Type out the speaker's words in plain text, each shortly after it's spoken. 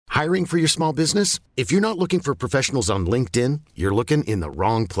Hiring for your small business? If you're not looking for professionals on LinkedIn, you're looking in the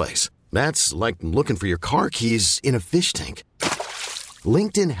wrong place. That's like looking for your car keys in a fish tank.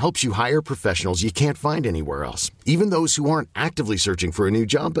 LinkedIn helps you hire professionals you can't find anywhere else, even those who aren't actively searching for a new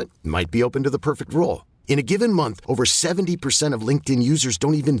job but might be open to the perfect role. In a given month, over 70% of LinkedIn users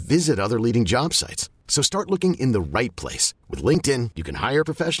don't even visit other leading job sites. So start looking in the right place. With LinkedIn, you can hire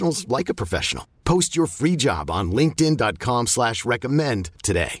professionals like a professional. Post your free job on linkedin.com/recommend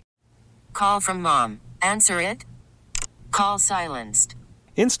today. Call from mom. Answer it. Call silenced.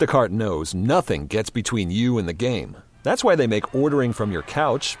 Instacart knows nothing gets between you and the game. That's why they make ordering from your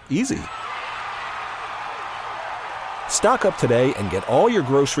couch easy. Stock up today and get all your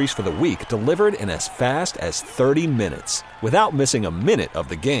groceries for the week delivered in as fast as 30 minutes without missing a minute of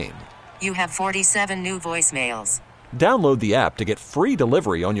the game. You have 47 new voicemails. Download the app to get free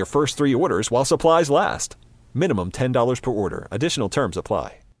delivery on your first 3 orders while supplies last. Minimum $10 per order. Additional terms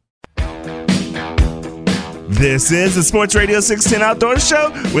apply. This is the Sports Radio 610 Outdoor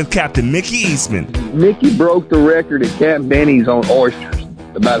Show with Captain Mickey Eastman. Mickey broke the record at Camp Benny's on oysters,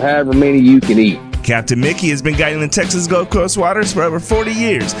 about however many you can eat. Captain Mickey has been guiding the Texas Gulf Coast waters for over 40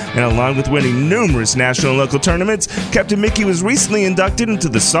 years, and along with winning numerous national and local tournaments, Captain Mickey was recently inducted into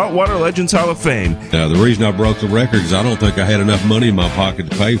the Saltwater Legends Hall of Fame. Now, the reason I broke the record is I don't think I had enough money in my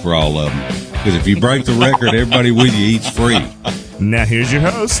pocket to pay for all of them. Because if you break the record, everybody with you eats free. Now here's your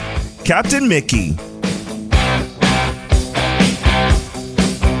host, Captain Mickey.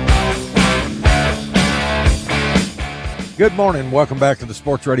 Good morning. Welcome back to the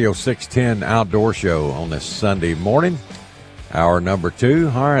Sports Radio 610 Outdoor Show on this Sunday morning. Hour number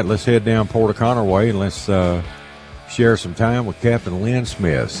 2. All right, let's head down Port O'Connor way and let's share some time with Captain Lynn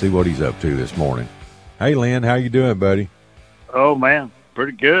Smith, see what he's up to this morning. Hey, Lynn, how you doing, buddy? Oh, man,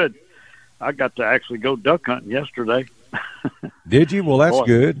 pretty good. I got to actually go duck hunting yesterday. Did you? Well, that's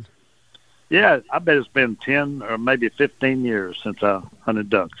good. Yeah, I bet it's been 10 or maybe 15 years since I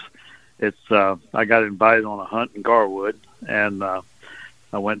hunted ducks. I got invited on a hunt in Garwood, and I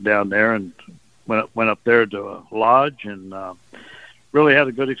went down there and went up there to a lodge and really had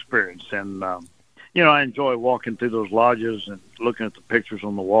a good experience. And I enjoy walking through those lodges and looking at the pictures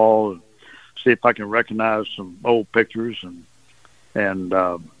on the wall and see if I can recognize some old pictures, and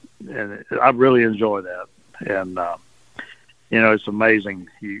I really enjoy that. And it's amazing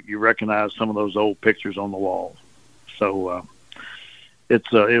you recognize some of those old pictures on the wall. So. It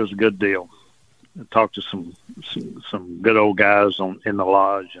was a good deal. I talked to some good old guys in the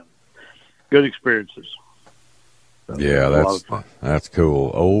lodge and good experiences. So yeah, that's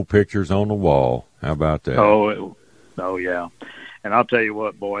cool. Old pictures on the wall. How about that? Oh yeah. And I'll tell you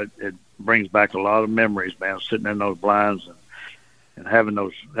what, boy, it brings back a lot of memories, man. Sitting in those blinds and having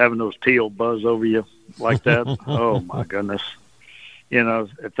those teal buzz over you like that. Oh my goodness.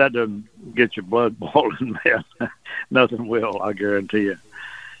 If that doesn't get your blood boiling, man, nothing will, I guarantee you.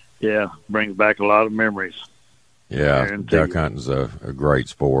 Yeah, brings back a lot of memories. Yeah, duck hunting's a great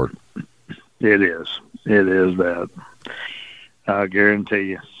sport. It is. It is that. I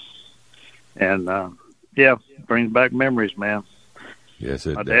guarantee you. And, brings back memories, man. Yes,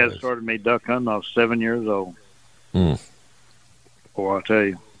 it does. My dad started me duck hunting. I was 7 years old. Boy, I'll tell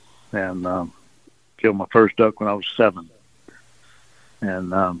you. And killed my first duck when I was 7.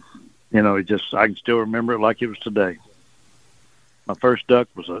 And, I can still remember it like it was today. My first duck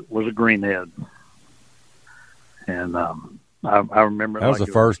was a greenhead. And I remember it. That was the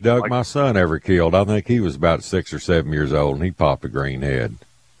first duck my son ever killed. I think he was about 6 or 7 years old, and he popped a greenhead.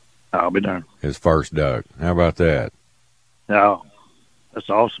 I'll be darned. His first duck. How about that? Oh,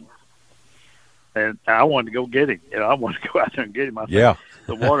 that's awesome. And I wanted to go get him. I wanted to go out there and get him. I think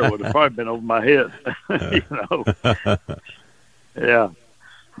the water would have probably been over my head, Yeah.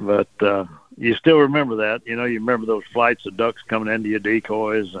 But you still remember that. You remember those flights of ducks coming into your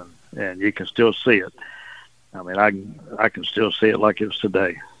decoys, and you can still see it. I mean, I can still see it like it was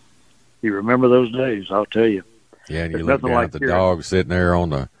today. You remember those days, I'll tell you. Yeah, and you look down at the dog sitting there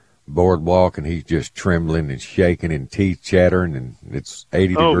on the boardwalk, and he's just trembling and shaking and teeth chattering, and it's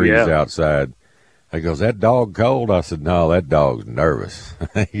 80 degrees outside. He goes, "That dog cold?" I said, "No, that dog's nervous."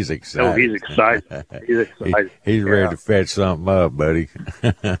 He's excited. Oh, he's excited. He's excited. He's ready to fetch something up, buddy.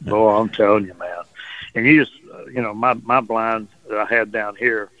 Boy, I'm telling you, man. And you just, my blind that I had down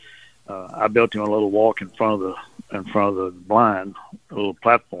here, I built him a little walk in front of the blind, a little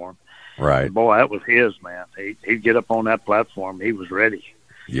platform. Right. And boy, that was his, man. He'd get up on that platform. He was ready.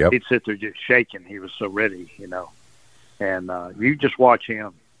 Yep. He'd sit there just shaking. He was so ready, And you just watch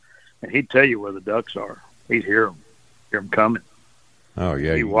him. And he'd tell you where the ducks are. He'd hear them coming. Oh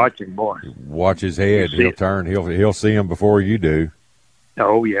yeah, you watch him, boy. You watch his head. He'll turn. He'll see them before you do.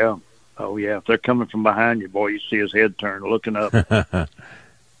 Oh yeah. Oh yeah. If they're coming from behind you, boy, you see his head turn, looking up.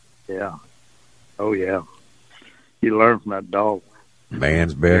 Yeah. Oh yeah. You learn from that dog.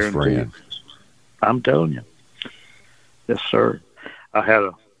 Man's best friend. I'm telling you. Yes, sir. I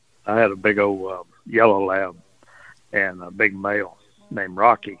had a big old yellow lab and a big male named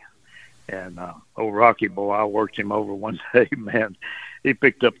Rocky. And old Rocky boy, I worked him over one day, man. He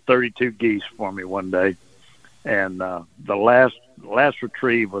picked up 32 geese for me one day. And the last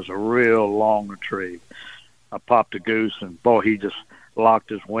retrieve was a real long retrieve. I popped a goose, and boy, he just locked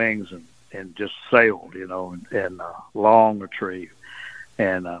his wings and just sailed, and long retrieve.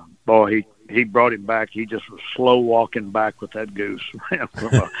 And boy, he brought him back. He just was slow walking back with that goose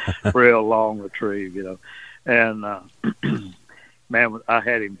from a real long retrieve, And man, I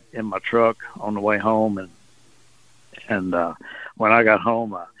had him in my truck on the way home, and when I got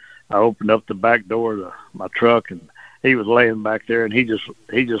home, I opened up the back door to my truck, and he was laying back there, and he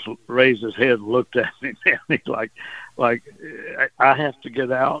just raised his head and looked at me, and he's like I have to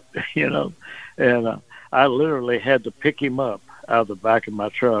get out, and I literally had to pick him up out of the back of my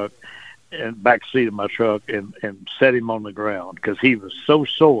truck and back seat of my truck and set him on the ground because he was so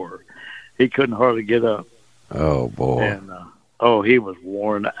sore he couldn't hardly get up. Oh boy! And he was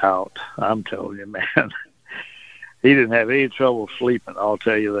worn out. I'm telling you, man. He didn't have any trouble sleeping. I'll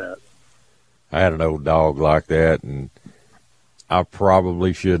tell you that. I had an old dog like that, and I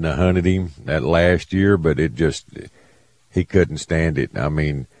probably shouldn't have hunted him that last year, but he couldn't stand it. I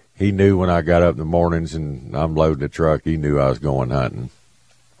mean, he knew when I got up in the mornings and I'm loading the truck, he knew I was going hunting.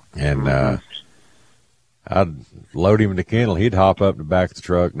 And I'd load him in the kennel. He'd hop up in the back of the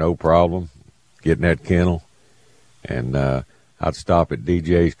truck, no problem, get in that kennel. And I'd stop at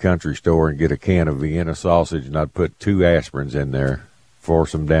DJ's Country Store and get a can of Vienna sausage, and I'd put 2 aspirins in there,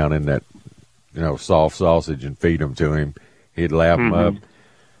 force them down in that, soft sausage and feed them to him. He'd lap them up.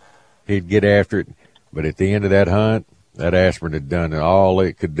 He'd get after it. But at the end of that hunt, that aspirin had done all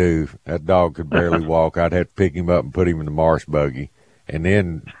it could do. That dog could barely walk. I'd have to pick him up and put him in the marsh buggy and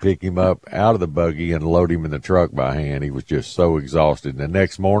then pick him up out of the buggy and load him in the truck by hand. He was just so exhausted. And the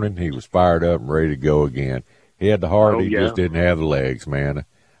next morning, he was fired up and ready to go again. He had the heart. He just didn't have the legs, man.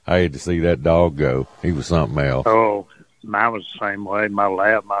 I had to see that dog go. He was something else. Oh, mine was the same way. My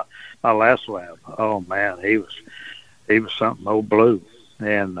last lab. Oh man, he was something. Old Blue,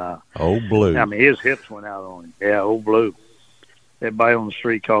 and Old Blue. I mean, his hips went out on him. Yeah, Old Blue. Everybody on the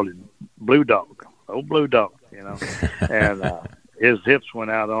street called him Blue Dog. Old Blue Dog, And his hips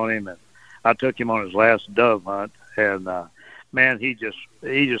went out on him, and I took him on his last dove hunt, and man, he just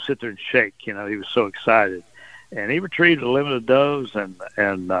sit there and shake. He was so excited. And he retrieved a limit of doves, and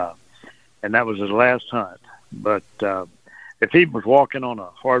that was his last hunt. But if he was walking on a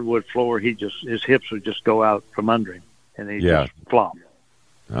hardwood floor, his hips would just go out from under him, and he just flop.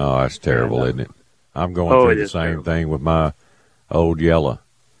 Oh, that's terrible, isn't it? I'm going through the same thing with my old yellow.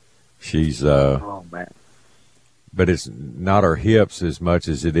 She's oh man. But it's not her hips as much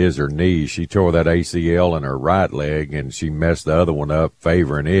as it is her knees. She tore that ACL in her right leg, and she messed the other one up,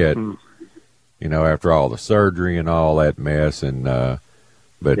 favoring it. After all the surgery and all that mess. And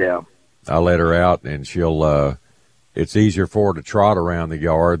but I let her out, and she'll it's easier for her to trot around the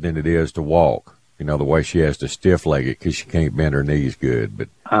yard than it is to walk. The way she has to stiff leg it because she can't bend her knees good. But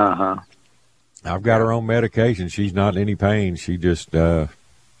I've got her on medication. She's not in any pain. She just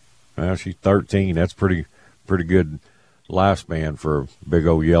she's 13. That's pretty good lifespan for a big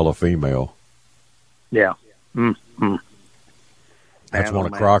old yellow female. Yeah. Mm-hmm. That's one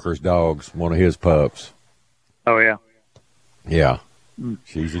of Crocker's dogs, one of his pups. Oh, yeah? Yeah.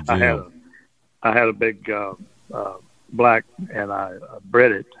 She's a gem. I had a big black, and I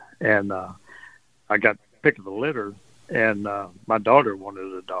bred it, and I got picked of the litter, and my daughter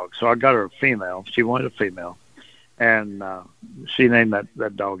wanted a dog, so I got her a female. She wanted a female, and she named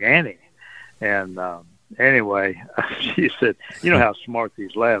that dog Annie. And anyway, she said, how smart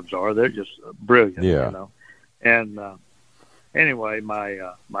these labs are. They're just brilliant, And anyway, my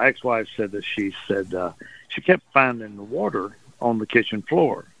ex-wife said that she kept finding the water on the kitchen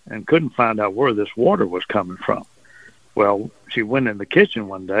floor and couldn't find out where this water was coming from. Well, she went in the kitchen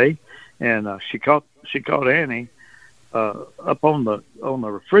one day, and she caught Annie up on the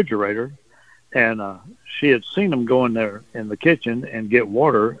refrigerator, and she had seen him go in there in the kitchen and get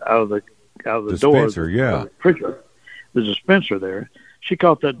water out of the door. Dispenser, yeah. The refrigerator. The dispenser there. She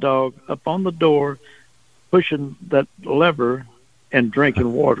caught that dog up on the door, pushing that lever and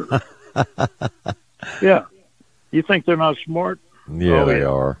drinking water. Yeah. You think they're not smart? Yeah, they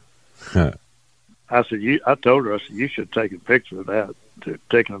are. I told her, you should take a picture of that,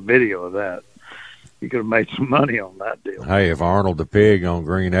 taking a video of that. you could have made some money on that deal. Hey, if Arnold the pig on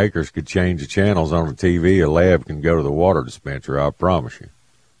Green Acres could change the channels on the TV, a lab can go to the water dispenser, I promise you.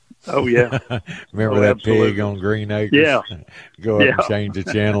 Oh, yeah. Remember that absolutely. pig on Green Acres? Yeah. Go up and change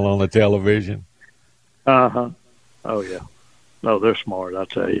the channel on the television. Uh-huh. Oh, yeah. No, they're smart, I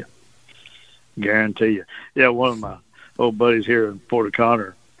tell you. Guarantee you. Yeah, one of my old buddies here in Port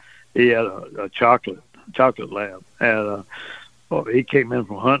O'Connor, he had a chocolate lab. And he came in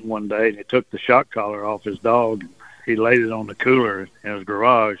from hunting one day, and he took the shock collar off his dog. He laid it on the cooler in his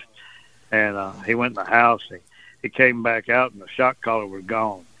garage, and he went in the house. He came back out, and the shock collar was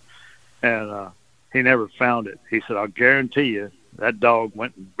gone. And he never found it. He said, I'll guarantee you that dog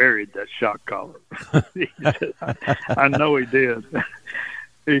went and buried that shock collar. He said, I know he did.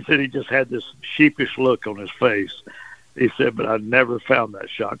 He said he just had this sheepish look on his face. He said, but I never found that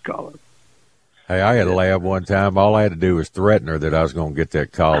shock collar. Hey, I had a lab one time. All I had to do was threaten her that I was going to get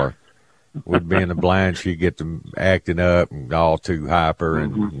that collar. We'd be in the blind. She'd get to acting up and all too hyper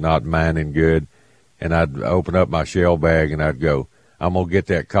and not minding good. And I'd open up my shell bag and I'd go, I'm going to get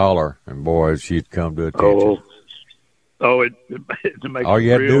that collar. And, boy, she'd come to attention. It makes all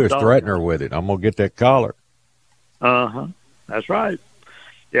you had to do is threaten her with it. I'm going to get that collar. Uh-huh. That's right.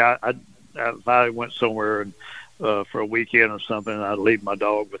 Yeah, if I went somewhere and for a weekend or something, I'd leave my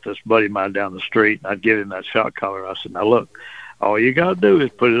dog with this buddy of mine down the street, and I'd give him that shock collar. I said, now, look, all you got to do is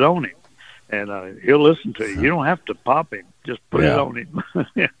put it on him, and he'll listen to you. You don't have to pop him. Just put it on him.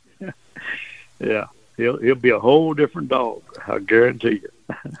 Yeah. He'll be a whole different dog, I guarantee you.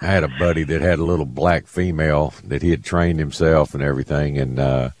 I had a buddy that had a little black female that he had trained himself and everything,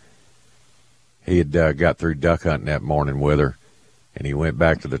 and he had got through duck hunting that morning with her, and he went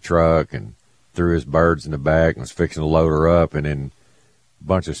back to the truck and threw his birds in the back and was fixing to load her up, and then a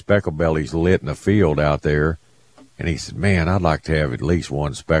bunch of specklebellies lit in the field out there, and he said, man, I'd like to have at least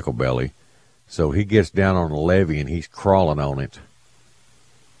one specklebelly. So he gets down on the levee, and he's crawling on it.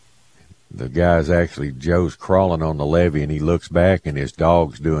 The guy's actually, Joe's crawling on the levee, and he looks back, and his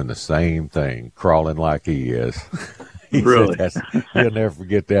dog's doing the same thing, crawling like he is. He really? said he'll never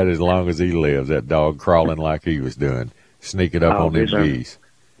forget that as long as he lives, that dog crawling like he was doing, sneaking up on them geese.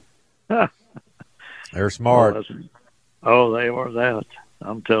 They're smart. Oh, they are that.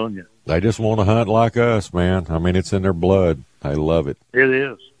 I'm telling you. They just want to hunt like us, man. I mean, it's in their blood. They love it. It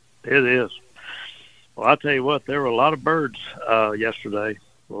is. It is. Well, I'll tell you what, there were a lot of birds yesterday.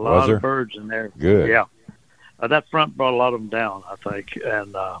 A lot of birds in there. Good. Yeah. That front brought a lot of them down, I think.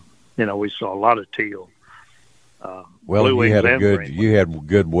 And, we saw a lot of teal. Well, you had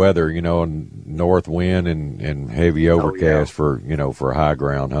good weather, and north wind and heavy overcast for a high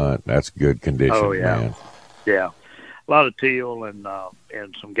ground hunt. That's good condition, man. Yeah. A lot of teal and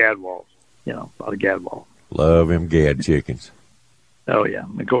some gadwalls, a lot of gadwall. Love them gad chickens. Oh, yeah.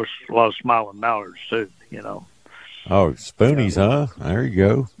 And of course, a lot of smiling mallards, too, Oh, spoonies, huh? There you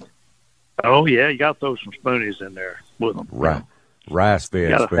go. Oh, yeah. You got to throw some spoonies in there with them. Right.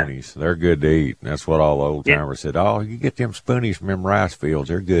 Rice-fed spoonies. They're good to eat. That's what all the old-timers said. Oh, you get them spoonies from them rice fields.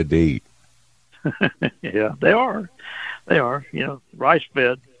 They're good to eat. Yeah, they are. They are.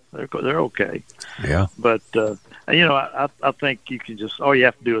 Rice-fed. They're okay. Yeah. But, I think you can just, all you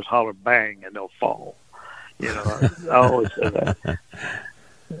have to do is holler bang and they'll fall. I always say that.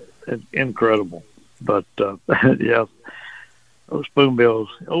 It's incredible. But, yeah, those spoonbills,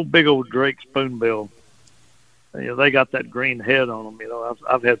 big old Drake spoonbill, they got that green head on them.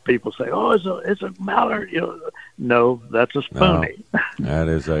 I've had people say, "Oh, it's a mallard." No, that's a spoonie. No, that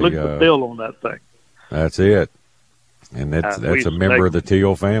is a look at the bill on that thing. That's it, and that's a member of the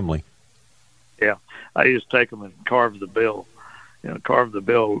teal family. Yeah, I used to take them and carve the bill. Carve the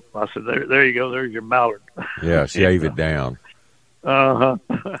bill. I said, "There you go. There's your mallard." Yeah, shave it down.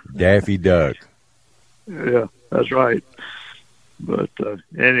 Daffy Duck. Yeah, that's right. But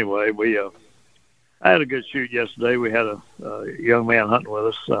anyway, I had a good shoot yesterday. We had a young man hunting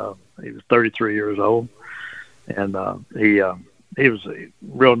with us. He was 33 years old, and he was a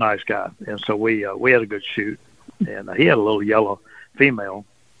real nice guy. And so we had a good shoot. And he had a little yellow female,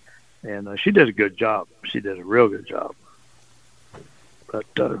 and she did a good job. She did a real good job. But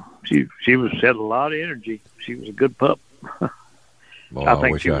she had a lot of energy. She was a good pup. Boy, I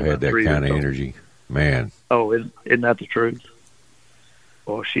wish I had that kind of energy, man. Oh, isn't that the truth?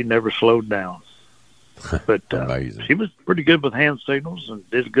 Well, she never slowed down. But she was pretty good with hand signals and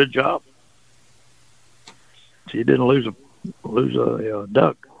did a good job. She didn't lose a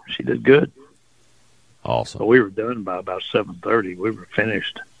duck. She did good. Awesome. So we were done by about 7:30. We were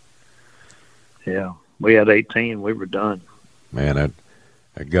finished. Yeah, we had 18. We were done. Man,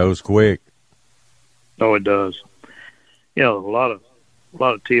 that goes quick. Oh, it does. A lot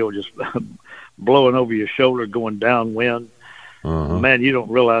of teal just blowing over your shoulder, going downwind. Man, you don't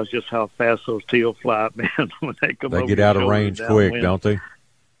realize just how fast those teal fly, man, when they come over. They get out of range quick, don't they?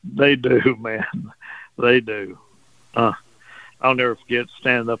 They do, man. They do. I'll never forget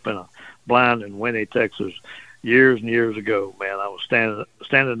standing up in a blind in Winnie, Texas, years and years ago, man. I was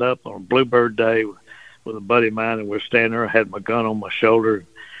standing up on a Bluebird Day with a buddy of mine, and we're standing there. I had my gun on my shoulder,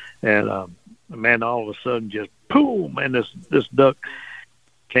 and man, all of a sudden, just boom, and this duck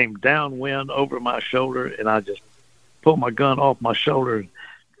came downwind over my shoulder, and I just pulled my gun off my shoulder and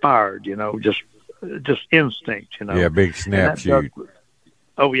fired. Just instinct. Yeah, big snap shoot.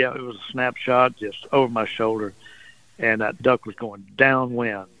 Oh yeah, it was a snapshot just over my shoulder, and that duck was going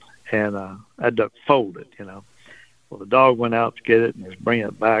downwind, and that duck folded. Well, the dog went out to get it and was bringing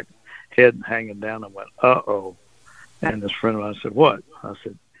it back, head hanging down, and went, uh-oh. And this friend of mine said, what? I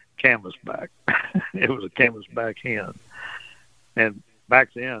said, canvasback. It was a canvasback hen. And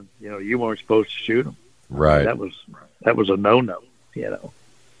back then, you weren't supposed to shoot them. Right. That was a no-no,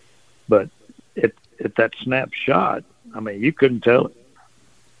 But at that snapshot, I mean, you couldn't tell it.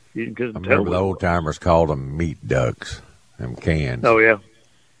 I remember the old timers called them meat ducks, them cans. Oh, yeah.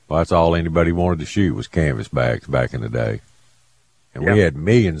 Well, that's all anybody wanted to shoot was canvasbacks back in the day. And we had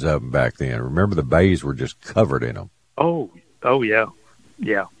millions of them back then. Remember, the bays were just covered in them. Oh, yeah.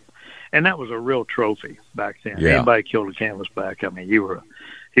 Yeah. And that was a real trophy back then. Yeah. Anybody killed a canvasback, I mean, you were a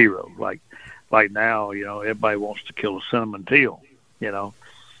hero. Like now, everybody wants to kill a cinnamon teal,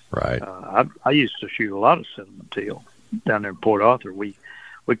 Right. I used to shoot a lot of cinnamon teal down there in Port Arthur. We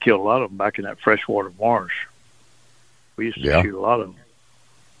killed a lot of them back in that freshwater marsh. We used to shoot a lot of them.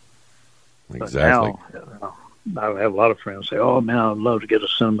 Exactly. But now, I have a lot of friends say, oh, man, I'd love to get a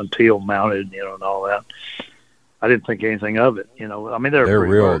cinnamon teal mounted, and all that. I didn't think anything of it, I mean,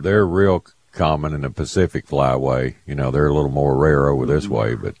 they're real common in the Pacific flyway. They're a little more rare over this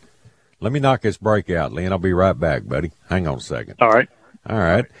way. But let me knock this break out, Lynn. I'll be right back, buddy. Hang on a second. All right.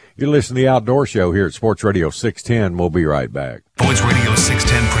 You're listening to the Outdoor Show here at Sports Radio 610. We'll be right back. Sports Radio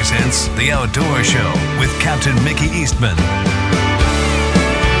 610 presents The Outdoor Show with Captain Mickey Eastman.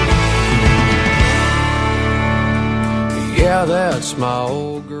 Yeah, that's my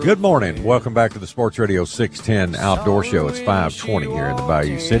old girl. Good morning. Welcome back to the Sports Radio 610 Outdoor Show. It's 5:20 here in the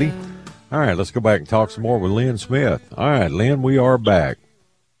Bayou City. All right, let's go back and talk some more with Lynn Smith. All right, Lynn, we are back.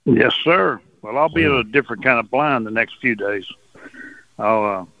 Yes, sir. Well, I'll be in a different kind of blind the next few days.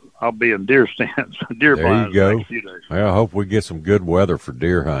 I'll be in deer stands, deer blinds the next few days. Well, I hope we get some good weather for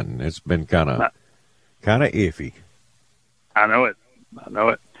deer hunting. It's been kind of iffy. I know it.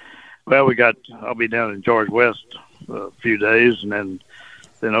 Well, I'll be down in George West a few days, and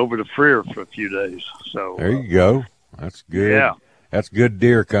then over to Freer for a few days. So there you go. That's good. Yeah, that's good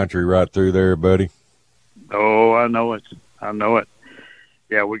deer country right through there, buddy. Oh, I know it.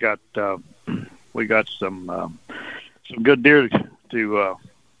 Yeah, we got some good deer to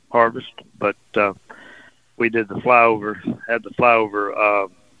harvest, but we did the flyover. Had the flyover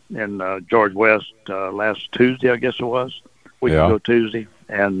in George West last Tuesday, I guess it was. We could go Tuesday,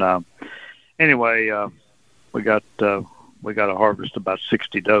 and anyway, we got to harvest about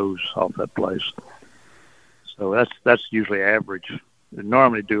 60 does off that place. So that's usually average. We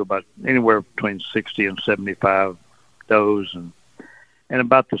normally do about anywhere between 60 and 75 does, and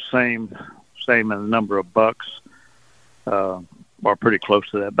about the same in the number of bucks, or pretty close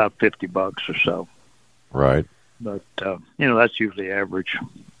to that, about 50 bucks or so. Right. But that's usually average.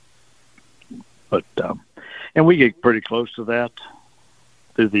 But and we get pretty close to that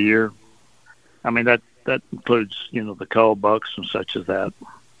through the year. I mean, that includes, the cull bucks and such as that.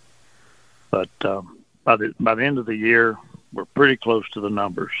 But by the end of the year, we're pretty close to the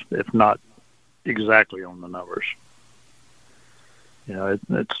numbers, if not exactly on the numbers.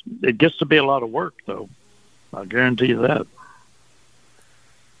 It gets to be a lot of work, though. I'll guarantee you that.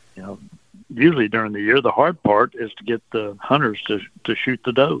 Usually during the year, the hard part is to get the hunters to shoot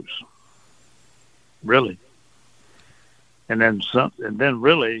the does. Really. And then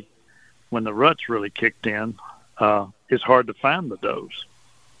really, when the rut's really kicked in, it's hard to find the does.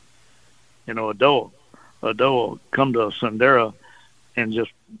 A doe will come to a sendera and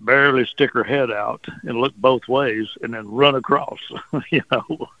just barely stick her head out and look both ways and then run across.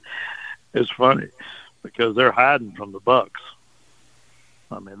 It's funny because they're hiding from the bucks.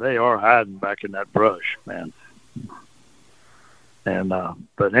 I mean, they are hiding back in that brush, man. And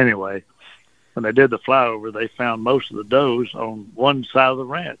but anyway, when they did the flyover, they found most of the does on one side of the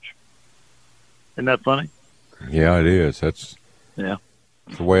ranch. Isn't that funny? Yeah, it is. That's the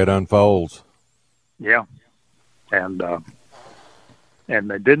way it unfolds. Yeah, and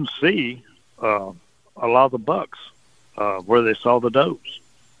they didn't see a lot of the bucks where they saw the does.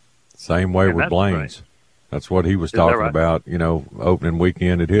 Same way And with that's Blaine's. great. That's what he was Is that talking right? about, opening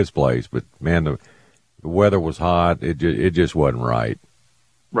weekend at his place. But, man, the weather was hot. It just wasn't right.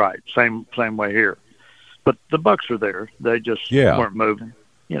 Right. Same way here. But the bucks are there. They just weren't moving.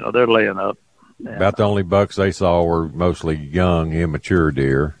 They're laying up. About the only bucks they saw were mostly young, immature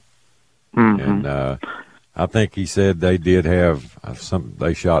deer. Mm-hmm. And I think he said they did have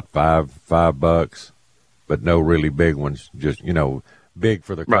they shot five bucks, but no really big ones, just, big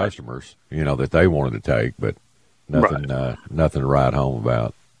for the customers, that they wanted to take, but nothing to write home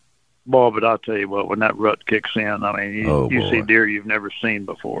about. Boy, but I'll tell you what, when that rut kicks in, I mean, you see deer you've never seen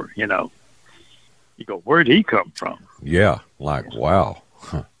before, You go, where'd he come from? Yeah, like, wow,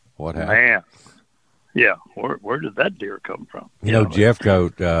 what happened? Man, yeah, where did that deer come from?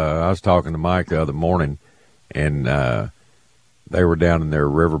 Jeffcoat, I was talking to Mike the other morning, and they were down in their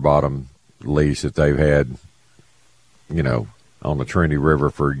river bottom lease that they've had, on the Trinity River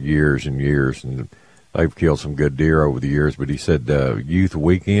for years and years, and they've killed some good deer over the years. But he said youth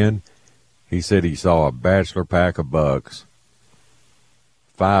weekend, he said he saw a bachelor pack of bucks,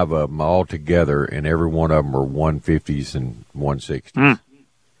 5 of them all together, and every one of them were 150s and 160s.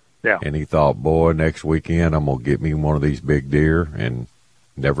 Yeah. And he thought, boy, next weekend I'm going to get me one of these big deer, and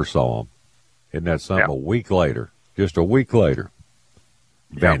never saw them. Isn't that something? Yeah. A week later, just a week later,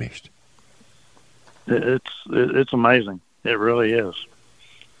 vanished. It's amazing. It really is.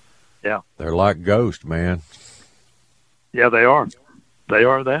 Yeah. They're like ghosts, man. Yeah, they are. They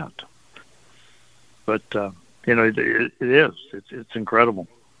are that. But, it is. It's incredible.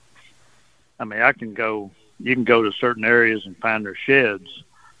 I mean, you can go to certain areas and find their sheds,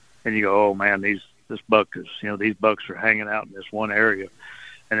 and you go, oh, man, these bucks are hanging out in this one area.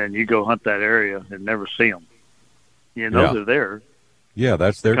 And then you go hunt that area and never see them. They're there. Yeah,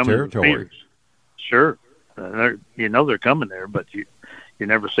 that's their territory. Sure. They're coming there, but you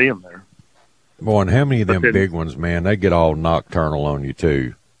never see them there. Boy, and how many of them big ones, man, they get all nocturnal on you,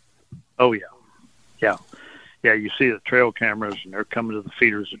 too. Oh, yeah. Yeah. Yeah, you see the trail cameras, and they're coming to the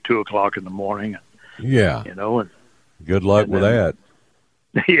feeders at 2 o'clock in the morning. Yeah. And good luck with that.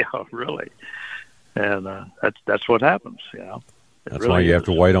 Yeah, really. And that's what happens, That's really why you have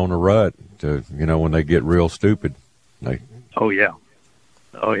to wait on the rut to, when they get real stupid. Oh, yeah.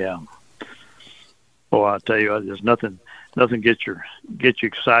 Oh, yeah. Well, I tell you, there's nothing gets you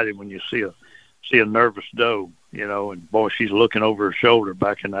excited when you see a nervous doe, and boy, she's looking over her shoulder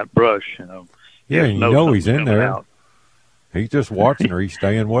back in that brush, Yeah, and he's in there. Out. He's just watching her. He's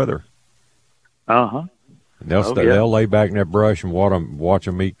staying with her. Uh-huh. And they'll lay back in that brush and watch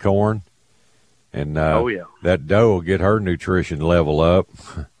them eat corn. And that doe will get her nutrition level up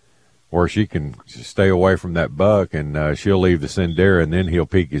where she can stay away from that buck, and she'll leave the Sendera, and then he'll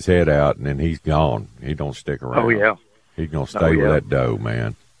peek his head out, and then he's gone. He don't stick around. Oh, yeah. He's going to stay with that doe,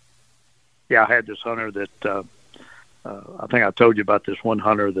 man. Yeah, I had this hunter that I think I told you about this one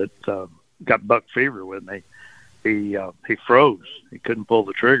hunter that got buck fever with me. He froze. He couldn't pull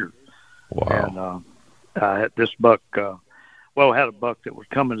the trigger. Wow. And I had this buck I had a buck that would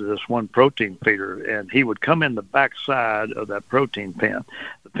come into this one protein feeder, and he would come in the backside of that protein pen.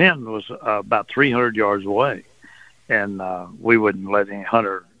 The pen was about 300 yards away, and we wouldn't let any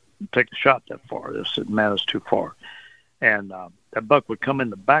hunter take a shot that far. They said, man, it's too far. And that buck would come in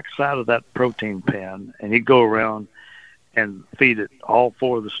the backside of that protein pen, and he'd go around and feed it all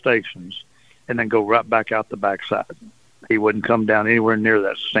 4 of the stations, and then go right back out the backside. He wouldn't come down anywhere near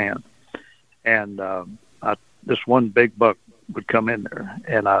that stand. And this one big buck would come in there,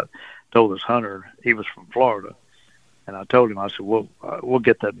 and I told this hunter, he was from Florida, and I told him, I said, we'll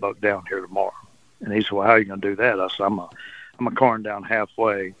get that buck down here tomorrow. And he said, well, how are you going to do that? I said, I'm a corn down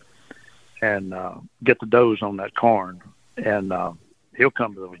halfway and get the does on that corn, and he'll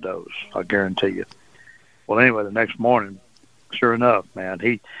come to those does, I guarantee you. Well, anyway, the next morning, sure enough, man,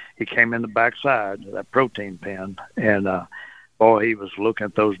 he came in the backside of that protein pen, and boy, he was looking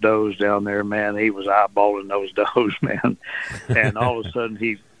at those does down there, man. He was eyeballing those does, man. And all of a sudden,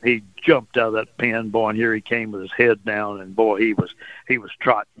 he jumped out of that pen, boy, and here he came with his head down, and boy, he was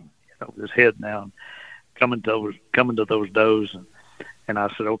trotting, with his head down, coming to those does, and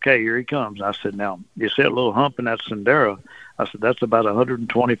I said, okay, here he comes. I said, now you see a little hump in that Sendera. I said, that's about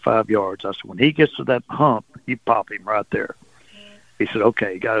 125 yards. I said, when he gets to that hump, you pop him right there. He said,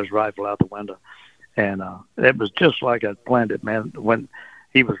 okay. He got his rifle out the window. And it was just like I planned it, man. When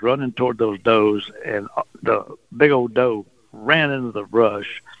he was running toward those does, and the big old doe ran into the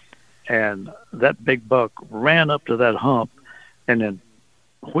brush, and that big buck ran up to that hump and then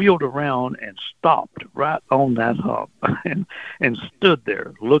wheeled around and stopped right on that hump and stood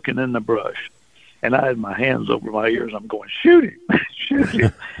there looking in the brush. And I had my hands over my ears. I'm going, shoot him, shoot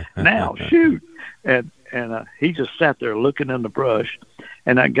him. Now, shoot. And he just sat there looking in the brush,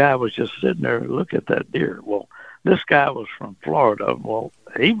 and that guy was just sitting there, look at that deer. Well, this guy was from Florida. Well,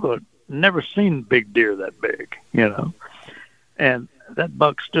 he would never seen big deer that big, you know. And that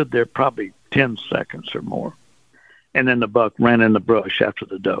buck stood there probably 10 seconds or more. And then the buck ran in the brush after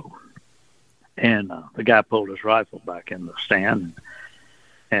the doe. And the guy pulled his rifle back in the stand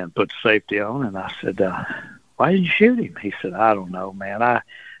and put safety on. And I said, why didn't you shoot him? He said, I don't know, man. I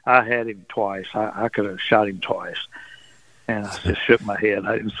had him twice. I could have shot him twice. And I just shook my head.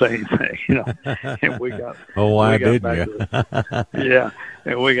 I didn't say anything, you know. And we got why didn't you? Yeah,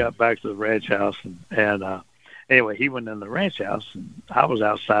 and we got back to the ranch house, and anyway, he went in the ranch house, and I was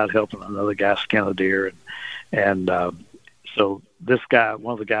outside helping another guy skin a deer, and so this guy,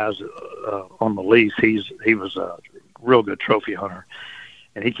 one of the guys on the lease, he was a real good trophy hunter,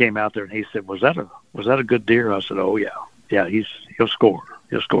 and he came out there and he said, "Was that a good deer?" I said, "Oh yeah, he'll score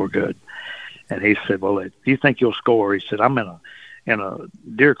good." And he said, "Well, if you think you'll score," he said, "I'm in a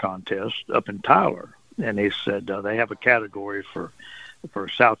deer contest up in Tyler," and he said they have a category for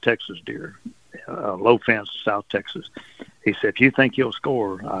South Texas deer, low fence South Texas. He said, "If you think you'll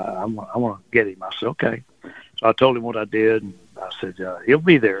score, I want to get him." I said, "Okay." So I told him what I did. And I said, "He'll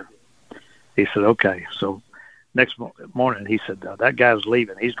be there." He said, "Okay." So next morning, he said, "That guy's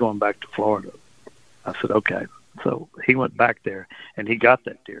leaving. He's going back to Florida." I said, "Okay." So he went back there and he got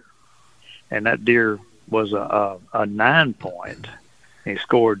that deer. And that deer was a 9-point. He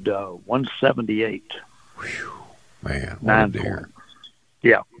scored 178. Whew, man, what 9 a deer. point.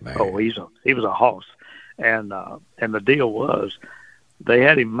 Yeah. Man. Oh, he was a hoss. And the deal was, they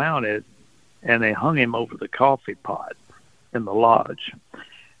had him mounted, and they hung him over the coffee pot in the lodge.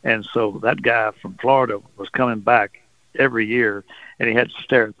 And so that guy from Florida was coming back every year, and he had to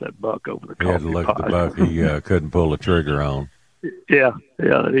stare at that buck over the coffee pot. He had to look at the buck he couldn't pull the trigger on. Yeah,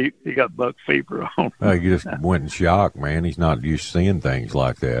 he got buck fever on. He just went in shock, man. He's not used to seeing things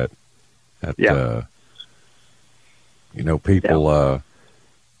like that. You know, people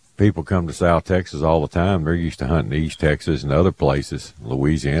come to South Texas all the time. They're used to hunting East Texas and other places,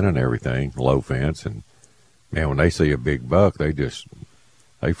 Louisiana and everything, low fence. And, man, when they see a big buck, they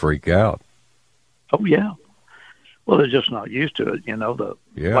freak out. Oh, yeah. Well, they're just not used to it, you know.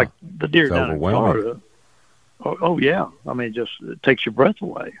 Like the deer down in Florida. Oh, yeah. I mean, it takes your breath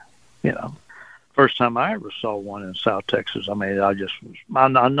away, you know. First time I ever saw one in South Texas, I mean, I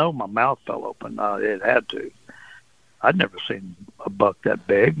know my mouth fell open. It had to. I'd never seen a buck that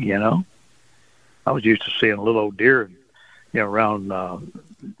big, you know. I was used to seeing little old deer, you know, around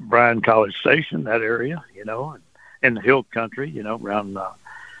Bryan College Station, that area, you know, and in the hill country, you know,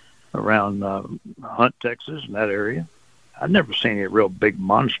 around Hunt, Texas, and that area. I'd never seen any real big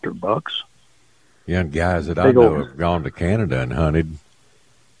monster bucks. Yeah, and guys that I know have gone to Canada and hunted,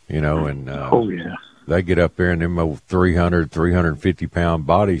 you know, and they get up there in them old 300, 350-pound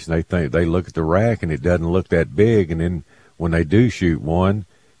bodies, and they look at the rack, and it doesn't look that big. And then when they do shoot one,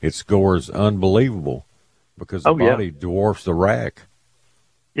 it scores unbelievable because the body dwarfs the rack.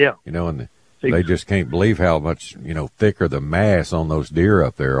 Yeah. You know, and they just can't believe how much, you know, thicker the mass on those deer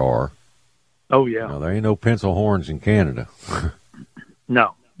up there are. Oh, yeah. You know, there ain't no pencil horns in Canada.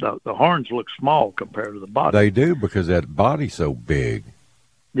 No. The horns look small compared to the body. They do, because that body's so big.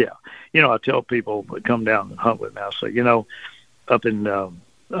 Yeah. You know, I tell people that come down and hunt with me, I say, you know, up in the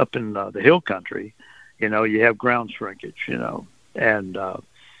hill country, you know, you have ground shrinkage, you know, and, you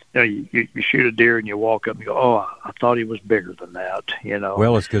know, you shoot a deer and you walk up and you go, oh, I thought he was bigger than that, you know.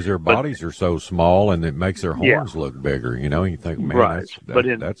 Well, it's because their bodies are so small and it makes their horns look bigger, you know. You think, man,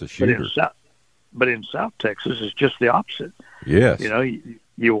 that's a shooter. But in South Texas, it's just the opposite. Yes. You know,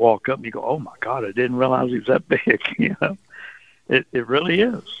 you walk up and you go, oh, my God, I didn't realize he was that big, you know. It really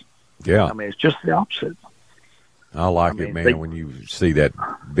is. Yeah. I mean, it's just the opposite. I like it, man, when you see that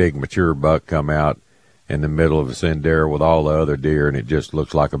big mature buck come out in the middle of a sendero with all the other deer, and it just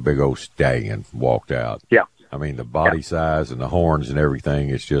looks like a big old stallion walked out. Yeah. I mean, the body size and the horns and everything,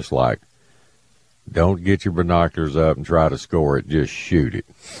 it's just like, don't get your binoculars up and try to score it. Just shoot it.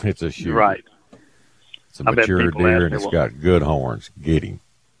 It's a shooter. Right. It's a mature deer, and it's got good horns. Get him.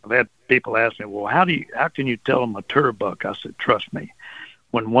 I've had people ask me, well, how can you tell a mature buck? I said, trust me.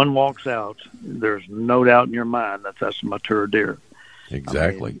 When one walks out, there's no doubt in your mind that that's a mature deer.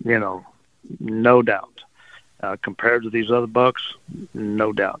 Exactly. I mean, you know, no doubt. Compared to these other bucks,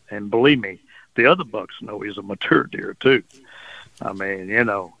 no doubt. And believe me, the other bucks know he's a mature deer too. I mean, you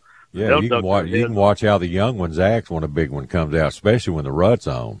know. Yeah, you can watch how the young ones act when a big one comes out, especially when the rut's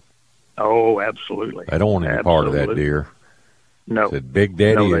on. Oh, absolutely. They don't want any part of that deer. No. Said, Big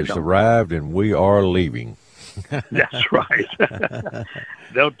Daddy has arrived and we are leaving. That's right.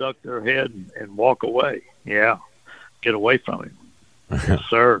 They'll duck their head and walk away. Yeah. Get away from him. Yes,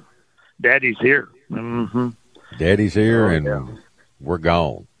 sir. Daddy's here. Mm-hmm. Daddy's here, and we're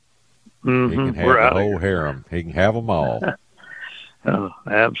gone. Mm-hmm. He can have the whole harem. He can have them all.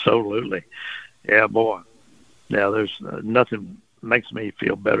 Absolutely. Yeah, boy. Yeah, there's nothing makes me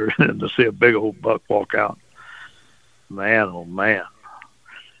feel better than to see a big old buck walk out. Man, oh, man.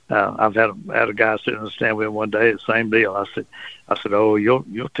 I've had a guy sitting in the stand with him one day, the same deal. I said, oh,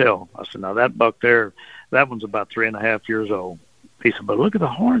 you'll tell. I said, now that buck there, that one's about 3.5 years old. He said, but look at the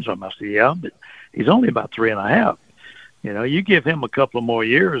horns on him. I said, yeah, but he's only about 3.5. You know, you give him a couple of more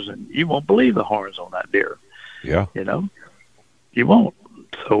years and you won't believe the horns on that deer. Yeah. You know, you won't.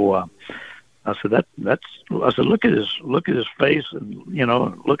 So I said, I said, look at his face and, you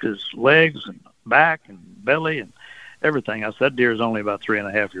know, look at his legs and back and belly and everything. I said, that deer is only about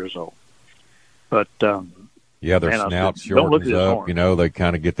 3.5 years old. But, yeah, their snout shortens up. You know, they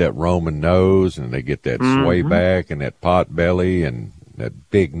kind of get that Roman nose, and they get that sway back and that pot belly and that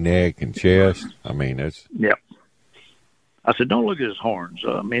big neck and chest. I mean, it's. Yeah. I said, don't look at his horns.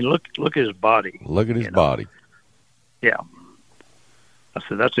 I mean, look at his body. Look at his body. Yeah. I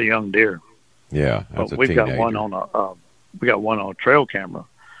said, that's a young deer. Yeah, that's but a teenager. We got one on a trail camera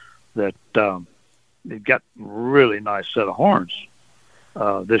that it got really nice set of horns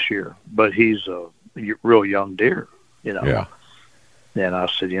this year, but he's a real young deer, you know. Yeah. And I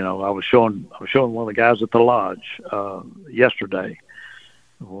said, you know, I was showing one of the guys at the lodge yesterday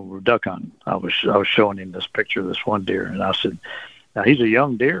when we were duck hunting. I was showing him this picture of this one deer, and I said, now he's a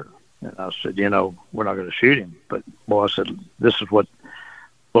young deer, and I said, you know, we're not going to shoot him, but boy, I said, this is what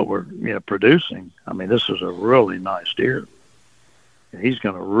we're, you know, producing. I mean, this is a really nice deer. And he's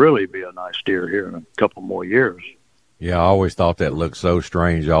going to really be a nice deer here in a couple more years. Yeah, I always thought that looked so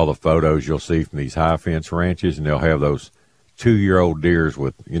strange, all the photos you'll see from these high fence ranches, and they'll have those 2-year-old deers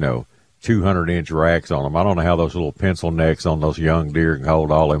with, you know, 200-inch racks on them. I don't know how those little pencil necks on those young deer can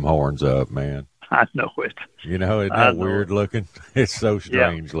hold all them horns up, man. I know it. You know, isn't that weird looking? It's so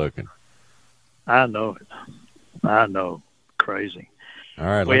strange looking. I know it. I know. Crazy. All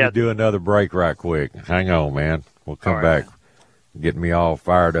right, let me do another break right quick. Hang on, man. We'll come back. Getting me all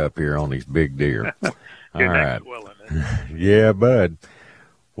fired up here on these big deer. All right. Yeah, bud.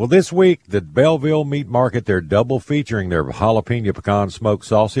 Well, this week, the Belleville Meat Market, they're double featuring their jalapeno pecan smoked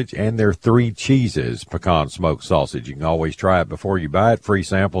sausage and their 3 cheeses pecan smoked sausage. You can always try it before you buy it. Free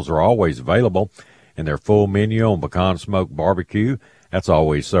samples are always available. And their full menu on pecan smoked barbecue, that's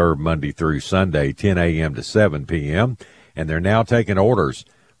always served Monday through Sunday, 10 a.m. to 7 p.m. And they're now taking orders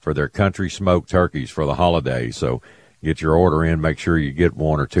for their country smoked turkeys for the holidays. So get your order in. Make sure you get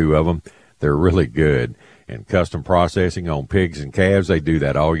 1 or 2 of them. They're really good. And custom processing on pigs and calves, they do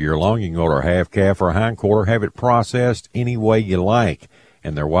that all year long. You can order a half calf or a hind quarter, have it processed any way you like.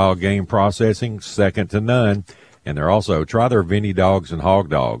 And their wild game processing, second to none. And they're also, try their Vinny dogs and hog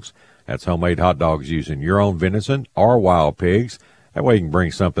dogs. That's homemade hot dogs using your own venison or wild pigs. That way you can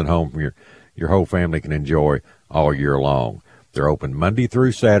bring something home from your whole family can enjoy all year long. They're open Monday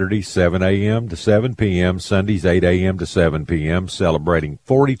through Saturday, 7 a.m. to 7 p.m., Sundays 8 a.m. to 7 p.m., celebrating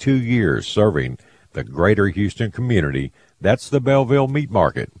 42 years serving the greater Houston community. That's the Belleville Meat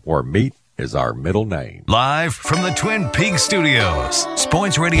Market, where meat is our middle name. Live from the Twin Peaks Studios,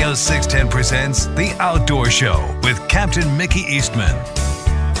 Sports Radio 610 presents The Outdoor Show with Captain Mickey Eastman.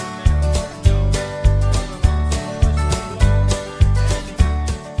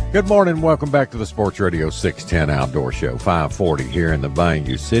 Good morning. Welcome back to the Sports Radio 610 Outdoor Show, 540 here in the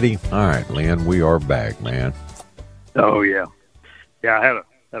Bayou City. All right, Lynn, we are back, man. Oh, yeah. Yeah, I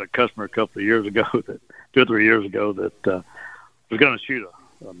had a customer a couple of years ago, 2 or 3 years ago, that was going to shoot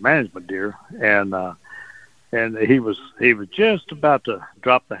a management deer, and he was just about to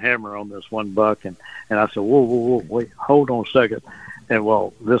drop the hammer on this one buck, and I said, whoa, wait, hold on a second. And,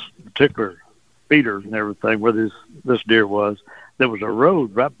 well, this particular feeder and everything, where this deer was, there was a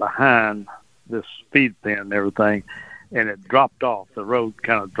road right behind this feed pen and everything, and it dropped off. The road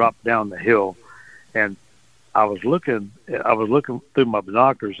kind of dropped down the hill, and I was looking through my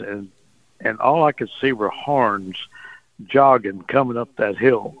binoculars, and all I could see were horns jogging coming up that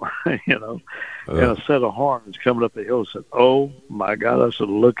hill, you know, and a set of horns coming up the hill. I said, oh my God. I said,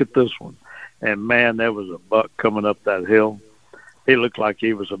 look at this one. And man, there was a buck coming up that hill. He looked like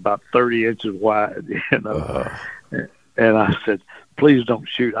he was about 30 inches wide, you know. And I said, please don't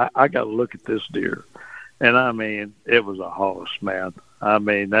shoot. I got to look at this deer. And I mean, it was a hoss, man. I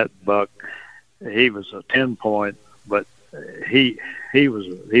mean, that buck, he was a 10-point, but he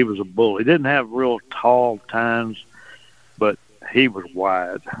was a bull. He didn't have real tall tines, but he was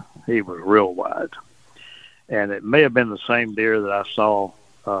wide. He was real wide. and it may have been the same deer that I saw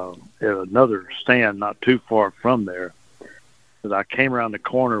at another stand not too far from there. That I came around the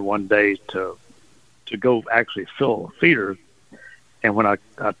corner one day to go actually fill a feeder, and when I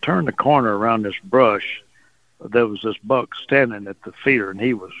turned the corner around this brush, there was this buck standing at the feeder, and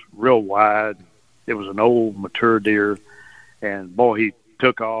he was real wide. It was an old mature deer, and boy, he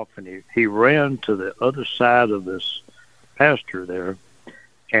took off and he ran to the other side of this pasture there,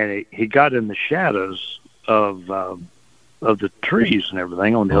 and he got in the shadows of the trees and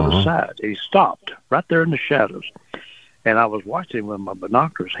everything on the other side. He stopped right there in the shadows, and I was watching him with my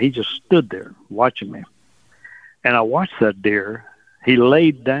binoculars. He just stood there watching me, and I watched that deer. He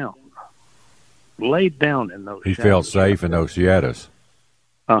laid down in those. He shadows. felt safe in those shadows.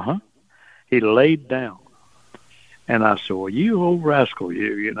 He laid down. And I said, well, you old rascal,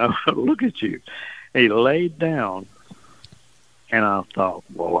 you know, look at you. He laid down, and I thought,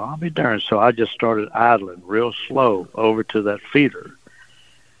 well, I'll be darned. So I just started idling real slow over to that feeder,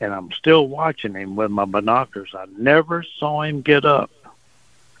 and I'm still watching him with my binoculars. I never saw him get up,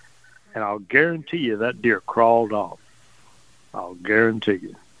 and I'll guarantee you that deer crawled off. I'll guarantee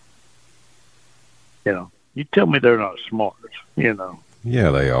you. You know, you tell me they're not smart, you know.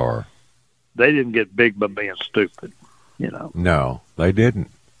 Yeah, they are. They didn't get big by being stupid, you know. No, they didn't.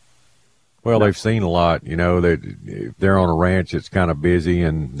 Well, they've seen a lot, you know. If they're on a ranch that's kind of busy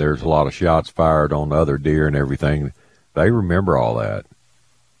and there's a lot of shots fired on other deer and everything, they remember all that.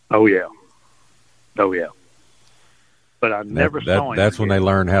 Oh, yeah. But I never saw him. That's when they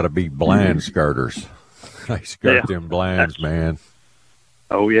learn how to be blind skirters. They skirt them blinds, man.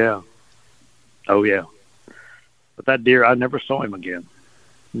 Oh, yeah. But that deer, I never saw him again.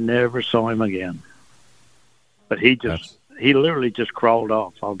 Never saw him again. But he literally just crawled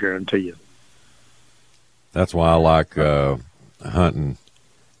off, I'll guarantee you. That's why I like hunting.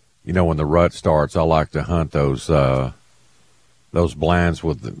 You know, when the rut starts, I like to hunt those blinds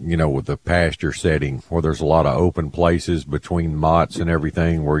with the pasture setting where there's a lot of open places between mottes and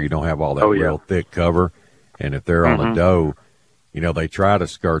everything where you don't have all that real thick cover. And if they're on a doe, you know, they try to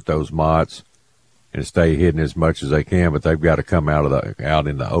skirt those mottes and stay hidden as much as they can, but they've got to come out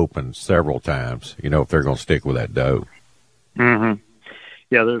in the open several times, you know, if they're going to stick with that doe. Mm-hmm.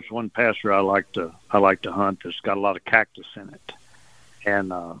 Yeah, there's one pasture I like to hunt that's got a lot of cactus in it,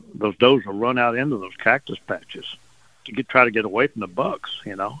 and those does will run out into those cactus patches to try to get away from the bucks,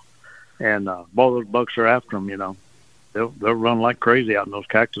 you know, and both those bucks are after them, you know. They'll run like crazy out in those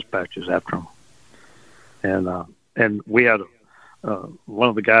cactus patches after them, and we had one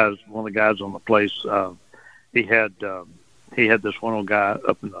of the guys on the place. He had this one old guy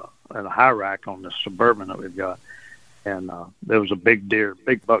up in a high rack on this Suburban that we've got, and there was a big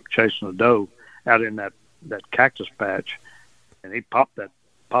buck chasing a doe out in that cactus patch, and he popped that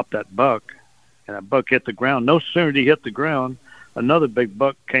buck, and that buck hit the ground. No sooner did he hit the ground, another big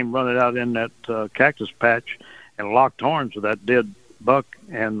buck came running out in that cactus patch and locked horns with that dead buck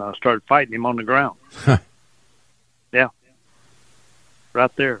and started fighting him on the ground. Yeah.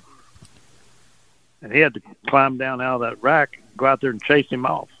 Right there. And he had to climb down out of that rack, go out there and chase him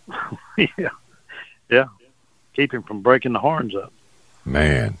off. Yeah. Keep him from breaking the horns up.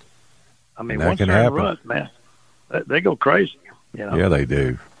 Man. I mean, that once can they're in happen. the rut, man, they go crazy. You know? Yeah, they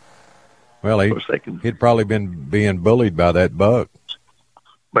do. Well, he'd probably been being bullied by that buck.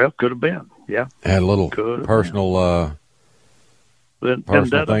 Well, could have been. Yeah. Had a little personal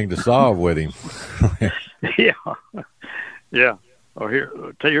thing to solve with him. Yeah. Or here,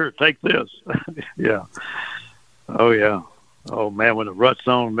 take this. Yeah. Oh, yeah. Oh, man, when the rut's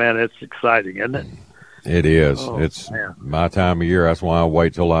on, man, it's exciting, isn't it? It is. Oh, it's man. My time of year. That's why I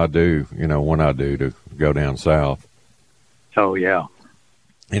wait till I do, when I do to go down south. Oh, yeah.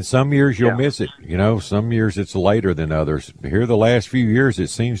 And some years you'll miss it. Some years it's later than others. Here the last few years it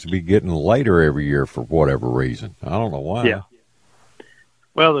seems to be getting later every year for whatever reason. I don't know why. Yeah.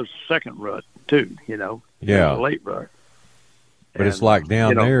 Well, there's a second rut, too, Yeah. There's a late rut. But it's like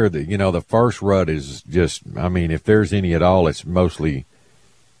down there that, the first rut is just, if there's any at all, it's mostly,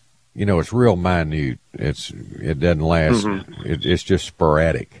 it's real minute. It doesn't last. Mm-hmm. It's just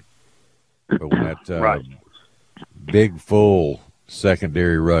sporadic. But when that right. big, full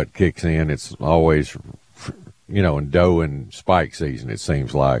secondary rut kicks in, it's always, in doe and spike season, it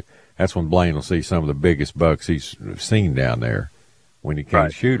seems like. That's when Blaine will see some of the biggest bucks he's seen down there when he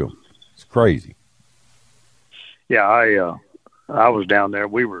can't shoot them. It's crazy. Yeah, I was down there.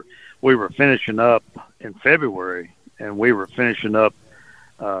 We were finishing up in February, and we were finishing up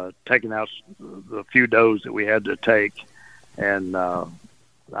taking out the few does that we had to take. And I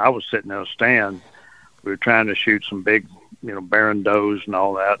was sitting in a stand. We were trying to shoot some big barren does and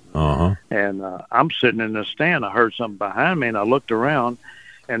all that. Uh-huh. And I'm sitting in the stand. I heard something behind me, and I looked around,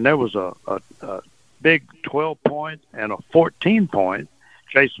 and there was a big 12-point and a 14-point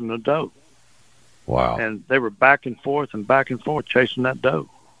chasing the doe. Wow. And they were back and forth chasing that doe.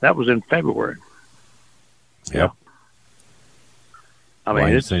 That was in February. Yep. I mean,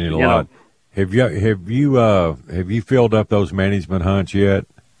 it's seen it a lot. Have you filled up those management hunts yet?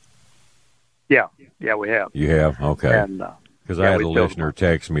 Yeah, we have. You have? Okay. And because I had a listener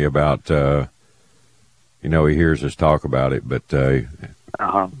text me about, he hears us talk about it, but he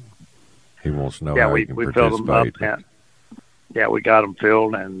wants to know how he can we participate. Filled them up, we got them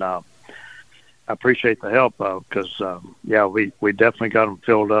filled, and I appreciate the help because we definitely got them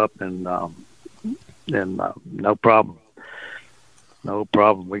filled up, and no problem. No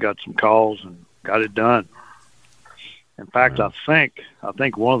problem. We got some calls and got it done. In fact, I think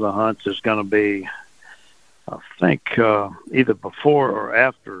one of the hunts is going to be, either before or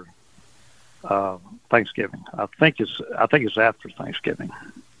after Thanksgiving. I think it's after Thanksgiving.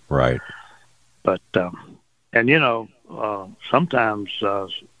 Right. But sometimes some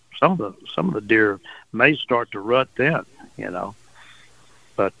of the deer may start to rut then,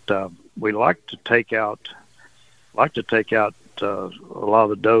 But we like to take out a lot of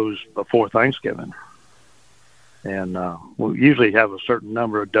the does before Thanksgiving. And we usually have a certain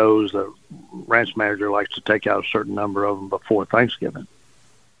number of does. The ranch manager likes to take out a certain number of them before Thanksgiving.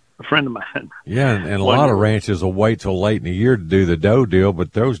 A friend of mine. Yeah, and a lot of ranches will wait till late in the year to do the doe deal,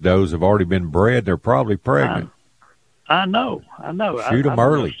 but those does have already been bred. They're probably pregnant. I know. Shoot them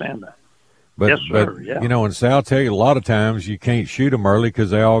early. I understand that. But, yes, sir. Yeah. And Sal, I'll tell you, a lot of times you can't shoot them early because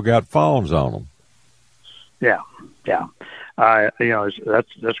they all got fawns on them. Yeah.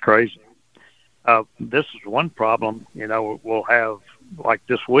 That's crazy. This is one problem, we'll have, like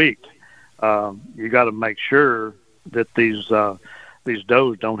this week. You got to make sure that these does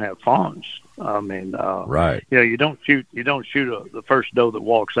don't have fawns. I mean, right. You don't shoot the first doe that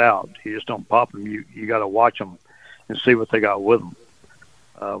walks out. You just don't pop them. You got to watch them and see what they got with them.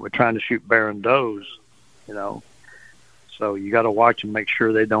 We're trying to shoot barren does, so you got to watch and make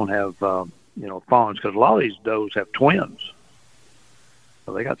sure they don't have, fawns, because a lot of these does have twins.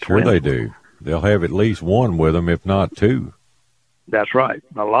 So they got twins. Sure they do. They'll have at least one with them, if not two. That's right.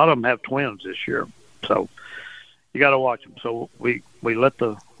 A lot of them have twins this year, so you got to watch them. So we let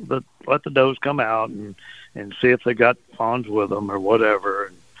the does come out and see if they got fawns with them or whatever.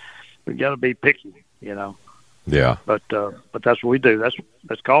 And we got to be picky, Yeah. But that's what we do.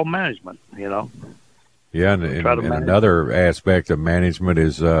 That's called management, Yeah, and another aspect of management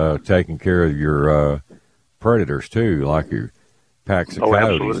is taking care of your predators too, like your packs of coyotes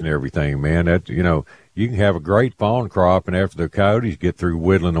absolutely. And everything, man. That you can have a great fawn crop, and after the coyotes get through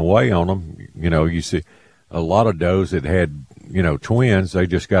whittling away on them, you see a lot of does that had twins. They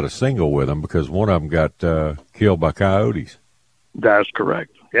just got a single with them because one of them got killed by coyotes. That's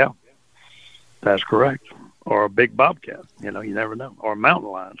correct. Yeah, that's correct. Or a big bobcat. You never know. Or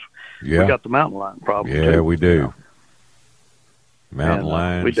mountain lions. Yeah, we got the mountain lion problem. Yeah, too, we do. Mountain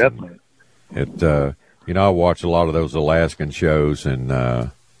lions. We definitely. I watch a lot of those Alaskan shows, and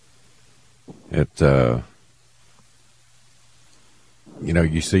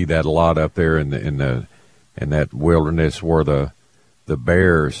you see that a lot up there in that wilderness where the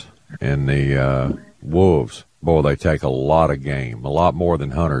bears and the wolves, boy, they take a lot of game, a lot more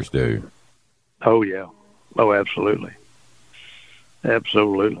than hunters do. Oh yeah, oh absolutely,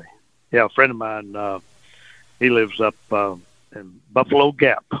 absolutely. Yeah, a friend of mine, he lives up in Buffalo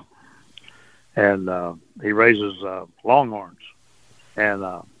Gap. And he raises longhorns. And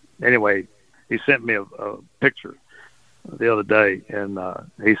anyway, he sent me a picture the other day, and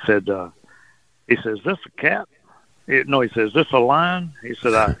he says, "Is this a cat?" He says, "Is this a lion?" He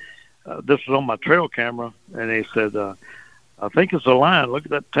said, "This was on my trail camera," and he said, "I think it's a lion. Look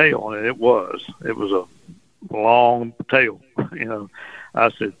at that tail." And it was a long tail. I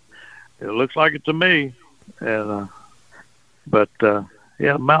said, "It looks like it to me." And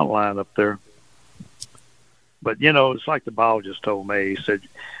yeah, mountain lion up there. But, it's like the biologist told me. He said,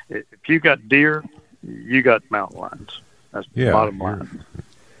 if you got deer, you got mountain lions. That's the bottom line.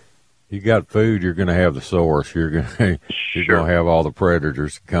 You got food, you're going to have the source. You're going to have all the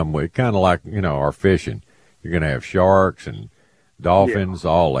predators come with. Kind of like, our fishing. You're going to have sharks and dolphins,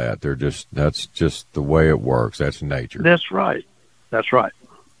 all that. That's just the way it works. That's nature. That's right.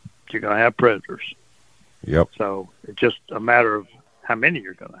 You're going to have predators. Yep. So it's just a matter of how many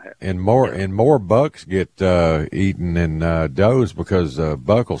you're going to have. And more bucks get eaten than does because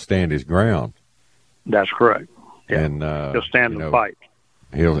buck will stand his ground. That's correct. Yeah. And he'll stand and fight.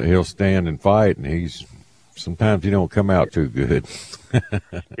 He'll stand and fight, and sometimes you don't come out too good.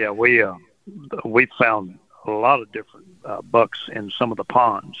 Yeah, we found a lot of different bucks in some of the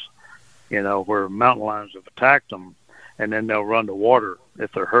ponds, where mountain lions have attacked them, and then they'll run to water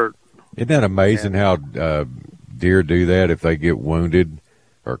if they're hurt. Isn't that amazing how deer do that? If they get wounded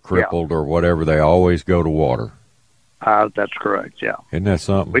or crippled or whatever, they always go to water. That's correct, yeah. Isn't that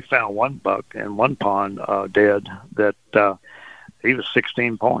something? We found one buck in one pond dead that he was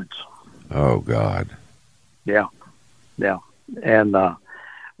 16 points. Oh, God. Yeah. And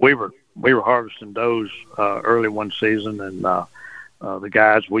we were harvesting does early one season, and the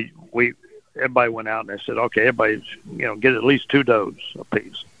guys, everybody went out and they said, okay, everybody, get at least 2 does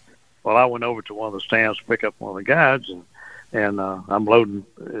apiece. Well, I went over to one of the stands to pick up one of the guides, and I'm loading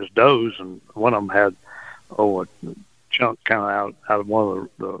his does, and one of them had a chunk kind of out of one of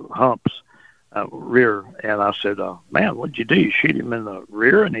the humps, rear. And I said, man, what'd you do? You shoot him in the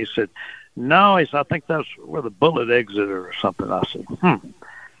rear? And he said, no. He said, I think that's where the bullet exited or something. I said,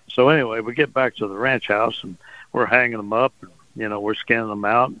 So anyway, we get back to the ranch house, and we're hanging them up, and, we're skinning them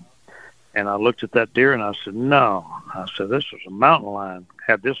out. And I looked at that deer, and I said, no. I said, this was a mountain lion,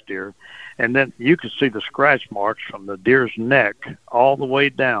 had this deer. And then you could see the scratch marks from the deer's neck all the way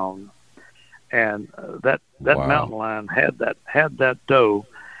down. And that Wow. mountain lion had that doe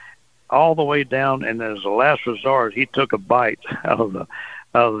all the way down. And as a last resort, he took a bite out of the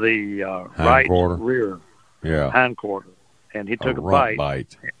right quarter. rear hind quarter. And he took a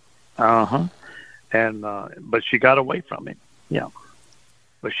bite. And but she got away from him. Yeah.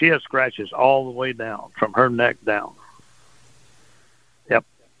 But she had scratches all the way down, from her neck down. Yep.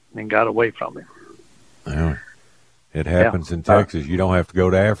 And got away from him. Well, it happens in Texas. You don't have to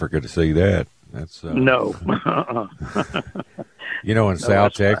go to Africa to see that. That's no. In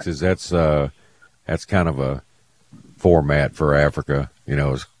South Texas, that's kind of a format for Africa.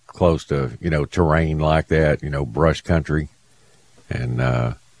 It's close to, terrain like that, brush country. And,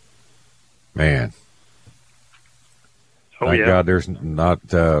 man. Thank God there's not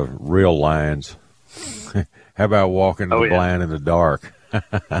real lions. How about walking the blind in the dark? Not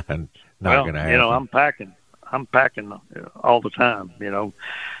going to happen. I'm packing all the time,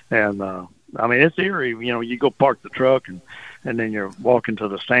 and I mean, it's eerie. You go park the truck and then you're walking to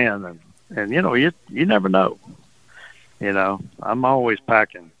the stand and you never know. I'm always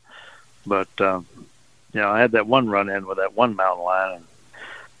packing, but I had that one run in with that one mountain lion.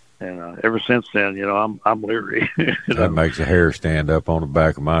 And ever since then, I'm leery. That makes a hair stand up on the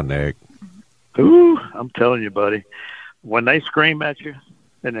back of my neck. Ooh, I'm telling you, buddy. When they scream at you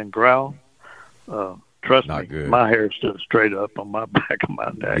and then growl, trust me, my hair stood straight up on my back of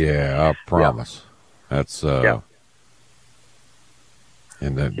my neck. Yeah, I promise. Yeah. That's and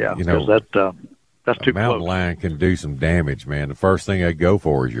then that's too close. Mountain lion can do some damage, man. The first thing they go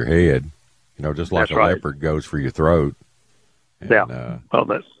for is your head. Just like leopard goes for your throat. And,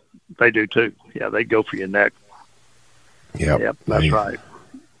 well, they do too. Yeah, they go for your neck. Yep, that's right.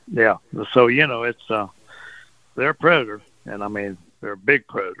 Yeah. So, it's they're a predator, and I mean they're a big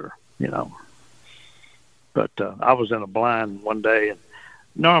predator, But I was in a blind one day, and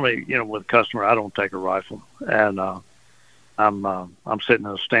normally, with a customer, I don't take a rifle, and I'm sitting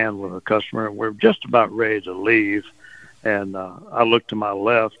in a stand with a customer, and we're just about ready to leave, and I looked to my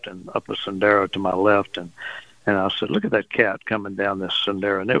left and up a sendero to my left, and I said, look at that cat coming down this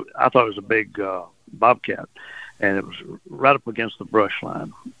sendero. And I thought it was a big bobcat, and it was right up against the brush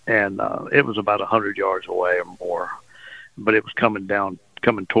line. And it was about 100 yards away or more, but it was coming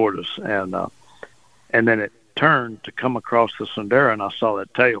toward us. And then it turned to come across the sendero, and I saw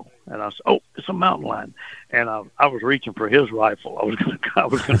that tail. And I said, oh, it's a mountain lion. And I was reaching for his rifle. I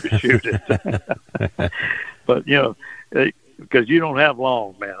was going to shoot it. But, because you don't have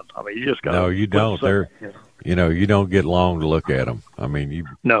long, man. I mean, you just got to. No, you don't. You don't get long to look at them. I mean, you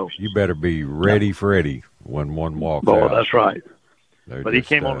better be ready, Freddy, when one walks out. Oh, that's right. But he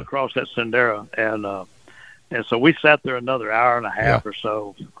came on across that sendero, and so we sat there another hour and a half or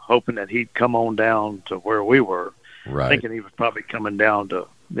so, hoping that he'd come on down to where we were, thinking he was probably coming down to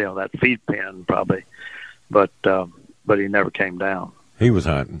that feed pen probably, but he never came down. He was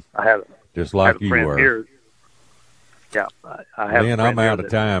hunting. Just like you were. Here. Yeah, I have. Man, I'm out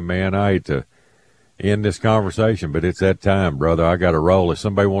of time, man. I hate to end this conversation, but it's that time, brother. I got to roll. If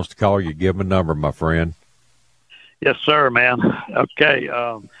somebody wants to call you, give them a number, my friend. Yes, sir, man. Okay,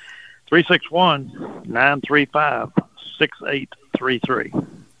 361-935-6833.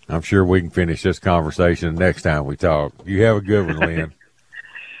 I'm sure we can finish this conversation next time we talk. You have a good one, Lynn.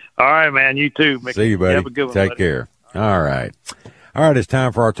 All right, man. You too, Mickey. See you, buddy. You have a good one, Take care. All right. All right, it's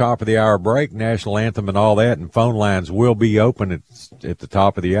time for our top of the hour break, national anthem and all that, and phone lines will be open at the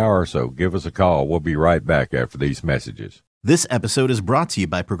top of the hour, so give us a call. We'll be right back after these messages. This episode is brought to you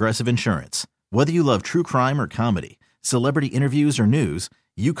by Progressive Insurance. Whether you love true crime or comedy, celebrity interviews or news,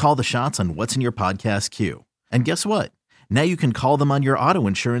 you call the shots on what's in your podcast queue. And guess what? Now you can call them on your auto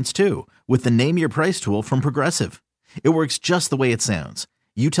insurance too with the Name Your Price tool from Progressive. It works just the way it sounds.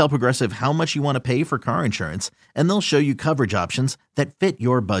 You tell Progressive how much you want to pay for car insurance, and they'll show you coverage options that fit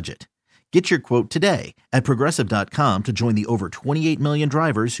your budget. Get your quote today at Progressive.com to join the over 28 million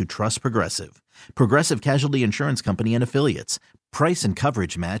drivers who trust Progressive. Progressive Casualty Insurance Company and Affiliates. Price and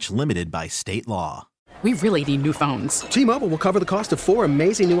coverage match limited by state law. We really need new phones. T-Mobile will cover the cost of 4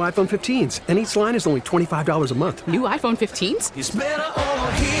 amazing new iPhone 15s, and each line is only $25 a month. New iPhone 15s? It's better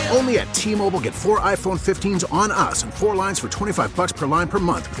over here. Only at T-Mobile, get 4 iPhone 15s on us and 4 lines for $25 per line per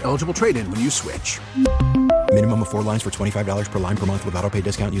month with eligible trade-in when you switch. Minimum of 4 lines for $25 per line per month with autopay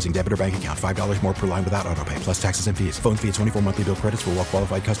discount using debit or bank account. $5 more per line without autopay, plus taxes and fees. Phone fee at 24 monthly bill credits for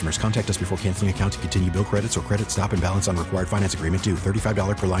well-qualified customers. Contact us before canceling account to continue bill credits or credit stop and balance on required finance agreement due.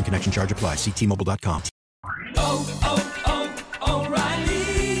 $35 per line connection charge applies. See T-Mobile.com.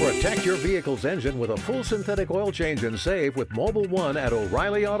 O'Reilly. Protect your vehicle's engine with a full synthetic oil change and save with Mobile One at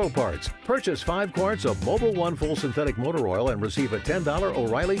O'Reilly Auto Parts. Purchase 5 quarts of Mobile One full synthetic motor oil and receive a $10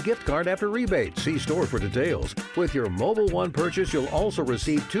 O'Reilly gift card after rebate. See store for details. With your Mobile One purchase, you'll also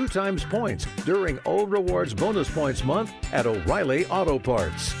receive 2 times points during O Rewards Bonus Points Month at O'Reilly Auto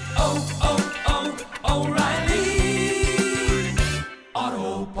Parts. O'Reilly.